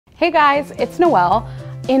Hey guys, it's Noelle.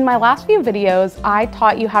 In my last few videos, I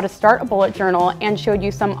taught you how to start a bullet journal and showed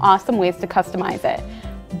you some awesome ways to customize it.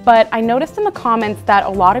 But I noticed in the comments that a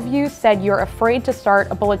lot of you said you're afraid to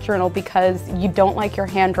start a bullet journal because you don't like your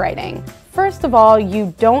handwriting. First of all,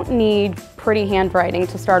 you don't need pretty handwriting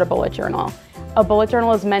to start a bullet journal. A bullet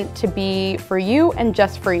journal is meant to be for you and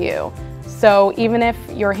just for you. So even if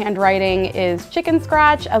your handwriting is chicken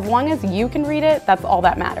scratch, as long as you can read it, that's all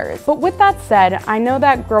that matters. But with that said, I know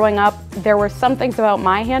that growing up, there were some things about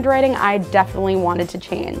my handwriting I definitely wanted to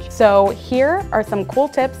change. So here are some cool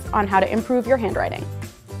tips on how to improve your handwriting.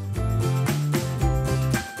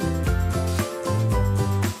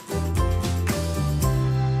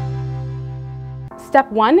 Step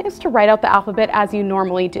 1 is to write out the alphabet as you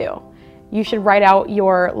normally do. You should write out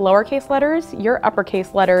your lowercase letters, your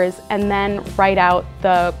uppercase letters, and then write out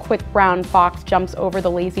the quick brown fox jumps over the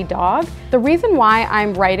lazy dog. The reason why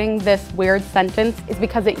I'm writing this weird sentence is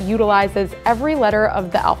because it utilizes every letter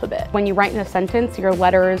of the alphabet. When you write in a sentence, your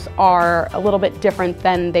letters are a little bit different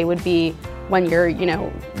than they would be when you're,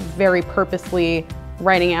 very purposely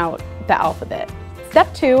writing out the alphabet.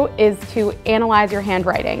 Step 2 is to analyze your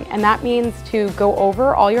handwriting, and that means to go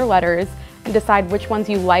over all your letters and decide which ones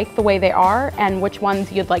you like the way they are and which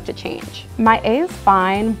ones you'd like to change. My A is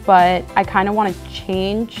fine, but I kind of want to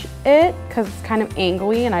change it because it's kind of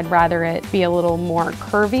angly and I'd rather it be a little more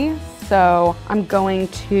curvy. So I'm going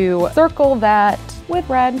to circle that with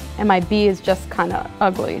red, and my B is just kind of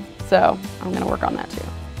ugly. So I'm going to work on that too.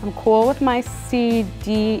 I'm cool with my C,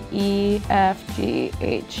 D, E, F, G,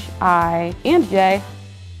 H, I, and J.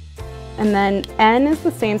 And then N is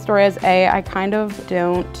the same story as A. I kind of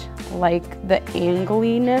don't like the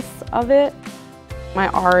angliness of it. My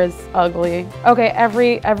R is ugly. Okay,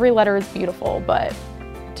 every letter is beautiful, but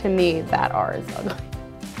to me, that R is ugly.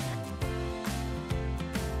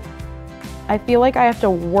 I feel like I have to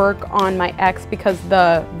work on my X because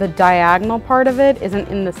the diagonal part of it isn't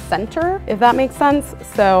in the center, if that makes sense.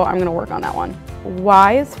 So I'm gonna work on that one.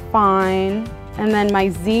 Y is fine. And then my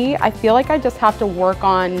Z, I feel like I just have to work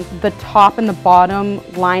on the top and the bottom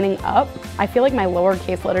lining up. I feel like my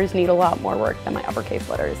lowercase letters need a lot more work than my uppercase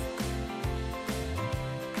letters.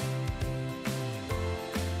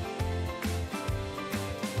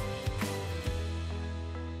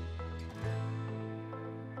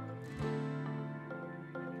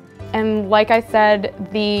 And like I said,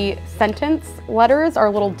 the sentence letters are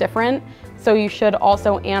a little different, so you should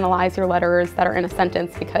also analyze your letters that are in a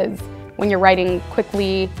sentence, because when you're writing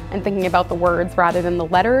quickly and thinking about the words rather than the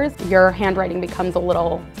letters, your handwriting becomes a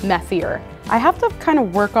little messier. I have to kind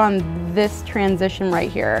of work on this transition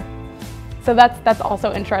right here. So that's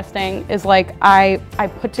also interesting, is like I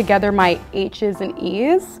put together my H's and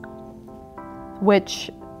E's,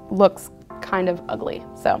 which looks kind of ugly.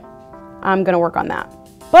 So I'm gonna work on that.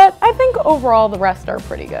 But I think overall the rest are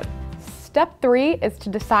pretty good. Step 3 is to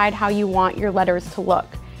decide how you want your letters to look.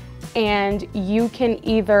 And you can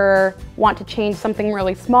either want to change something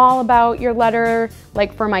really small about your letter,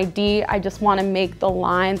 like for my D, I just want to make the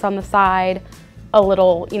lines on the side a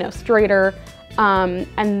little, straighter.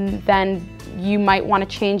 And then you might want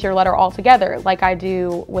to change your letter altogether, like I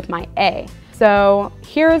do with my A. So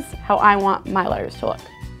here's how I want my letters to look.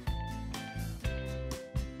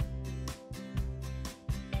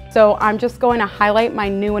 So I'm just going to highlight my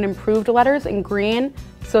new and improved letters in green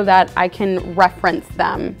so that I can reference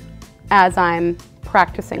them as I'm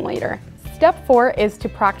practicing later. Step 4 is to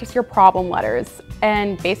practice your problem letters.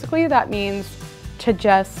 And basically that means to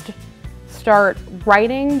just start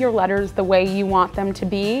writing your letters the way you want them to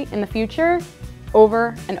be in the future,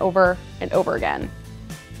 over and over and over again,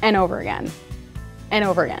 and over again, and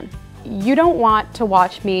over again. You don't want to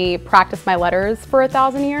watch me practice my letters for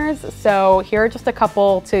 1,000 years, so here are just a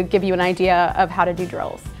couple to give you an idea of how to do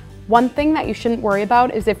drills. One thing that you shouldn't worry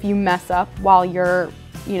about is if you mess up while you're,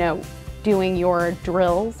 doing your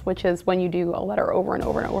drills, which is when you do a letter over and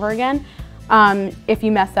over and over again. If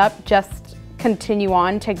you mess up, just continue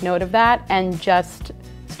on, take note of that, and just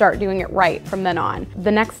start doing it right from then on.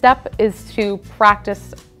 The next step is to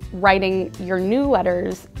practice writing your new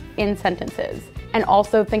letters in sentences, and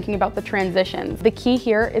also thinking about the transitions. The key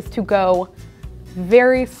here is to go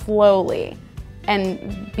very slowly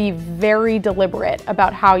and be very deliberate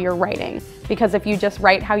about how you're writing. Because if you just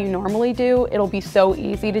write how you normally do, it'll be so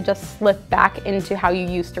easy to just slip back into how you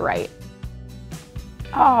used to write.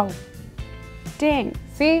 Oh, dang.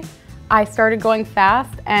 See? I started going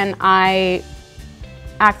fast and I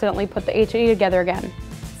accidentally put the H and E together again.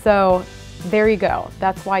 So there you go.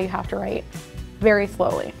 That's why you have to write very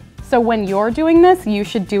slowly. So when you're doing this, you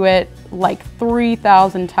should do it like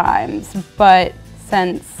 3,000 times, but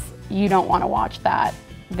since you don't want to watch that,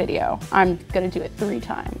 video. I'm gonna do it 3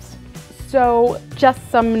 times. So just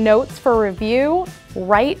some notes for review.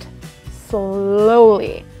 Write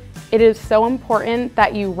slowly. It is so important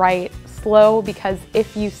that you write slow, because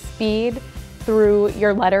if you speed through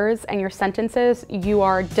your letters and your sentences, you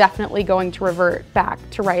are definitely going to revert back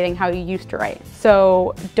to writing how you used to write.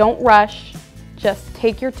 So don't rush, just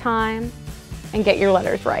take your time and get your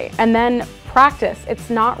letters right. And then practice. It's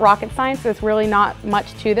not rocket science. There's really not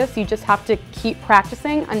much to this. You just have to keep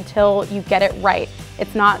practicing until you get it right.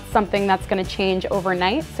 It's not something that's going to change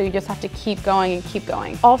overnight, so you just have to keep going and keep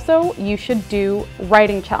going. Also, you should do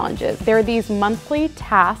writing challenges. There are these monthly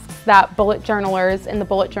tasks that bullet journalers in the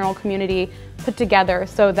bullet journal community put together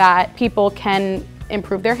so that people can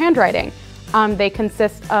improve their handwriting. They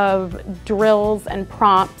consist of drills and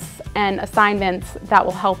prompts and assignments that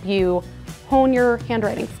will help you hone your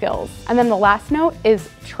handwriting skills. And then the last note is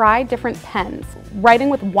try different pens. Writing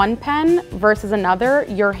with one pen versus another,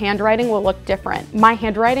 your handwriting will look different. My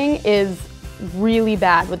handwriting is really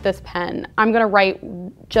bad with this pen. I'm gonna write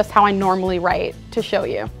just how I normally write to show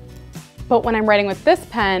you. But when I'm writing with this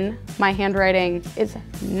pen, my handwriting is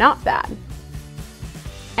not bad.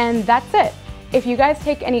 And that's it. If you guys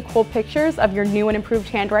take any cool pictures of your new and improved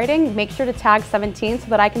handwriting, make sure to tag 17 so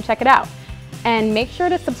that I can check it out. And make sure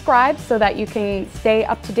to subscribe so that you can stay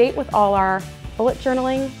up to date with all our bullet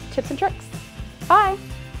journaling tips and tricks. Bye.